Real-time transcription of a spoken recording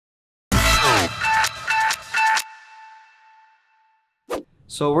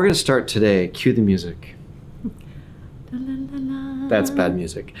So we're going to start today. Cue the music. That's bad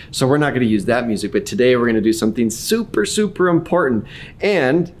music. So we're not going to use that music, but today we're going to do something super, super important.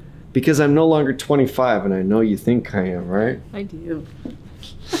 And because I'm no longer 25, and I know you think I am, right? I do.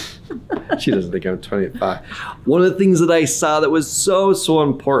 She doesn't think I'm 25. One of the things that I saw that was so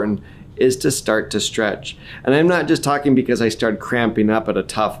important is to start to stretch. And I'm not just talking because I started cramping up at a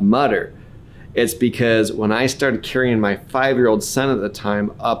Tough Mudder. It's because when I started carrying my 5-year-old son at the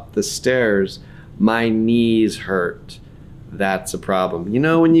time up the stairs, my knees hurt. That's a problem. You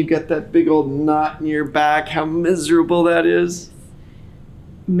know when you get that big old knot in your back, how miserable that is?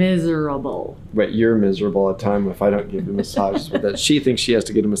 Miserable. But you're miserable at time if I don't give you massages with that. She thinks she has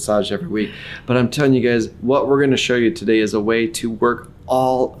to get a massage every week. But I'm telling you guys, what we're going to show you today is a way to work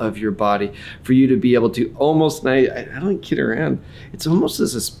all of your body for you to be able to almost, I don't kid around, it's almost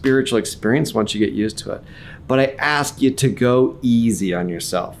as a spiritual experience once you get used to it. But I ask you to go easy on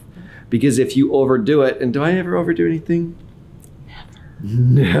yourself. Because if you overdo it, and do I ever overdo anything?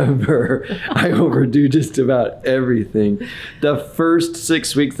 Never. I overdo just about everything. The first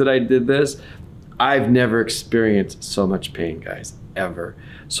 6 weeks that I did this, I've never experienced so much pain, guys, ever.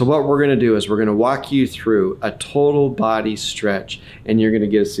 So what we're going to do is we're going to walk you through a total body stretch, and you're going to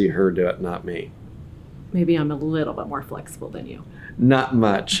get to see her do it, not me. Maybe I'm a little bit more flexible than you. Not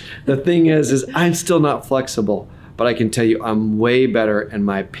much. The thing is I'm still not flexible, but I can tell you I'm way better and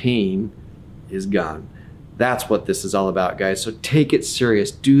my pain is gone. That's what this is all about, guys. So take it serious.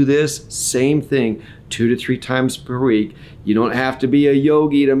 Do this same thing 2 to 3 times per week. You don't have to be a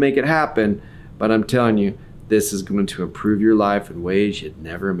yogi to make it happen, but I'm telling you, this is going to improve your life in ways you'd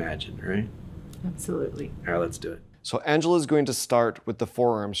never imagined, right? Absolutely. All right, let's do it. So Angela is going to start with the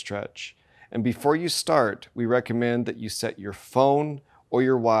forearm stretch. And before you start, we recommend that you set your phone or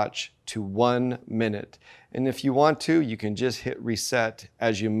your watch to 1 minute. And if you want to, you can just hit reset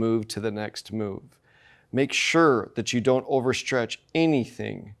as you move to the next move. Make sure that you don't overstretch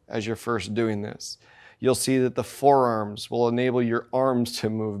anything as you're first doing this. You'll see that the forearms will enable your arms to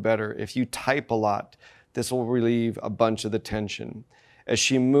move better. If you type a lot, this will relieve a bunch of the tension. As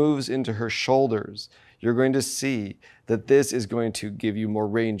she moves into her shoulders, you're going to see that this is going to give you more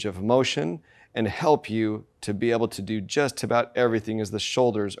range of motion and help you to be able to do just about everything, as the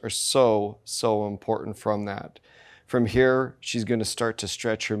shoulders are so important from that. From here, she's going to start to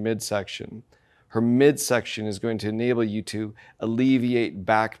stretch her midsection. Her midsection is going to enable you to alleviate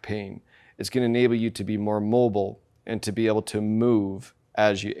back pain. It's going to enable you to be more mobile and to be able to move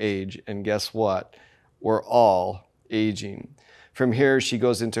as you age. And guess what? We're all aging. From here, she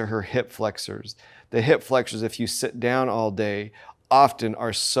goes into her hip flexors. The hip flexors, if you sit down all day, often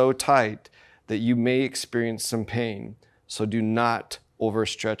are so tight that you may experience some pain. So do not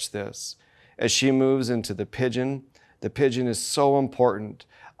overstretch this. As she moves into the pigeon is so important.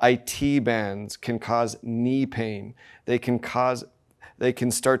 IT bands can cause knee pain. They can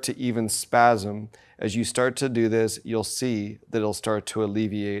start to even spasm. As you start to do this, you'll see that it'll start to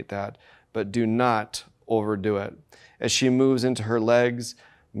alleviate that, but do not overdo it. As she moves into her legs,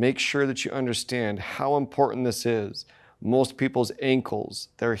 make sure that you understand how important this is. Most people's ankles,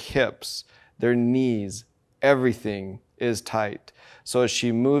 their hips, their knees, everything is tight. So as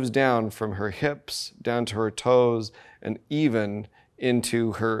she moves down from her hips, down to her toes, and even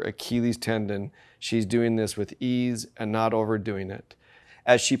into her Achilles tendon, she's doing this with ease and not overdoing it.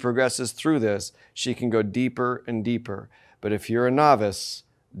 As she progresses through this, she can go deeper and deeper. But if you're a novice,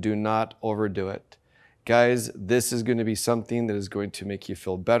 do not overdo it. Guys, this is going to be something that is going to make you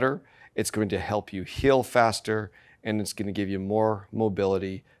feel better. It's going to help you heal faster, and it's going to give you more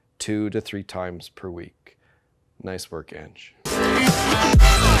mobility 2 to 3 times per week. Nice work, Ange.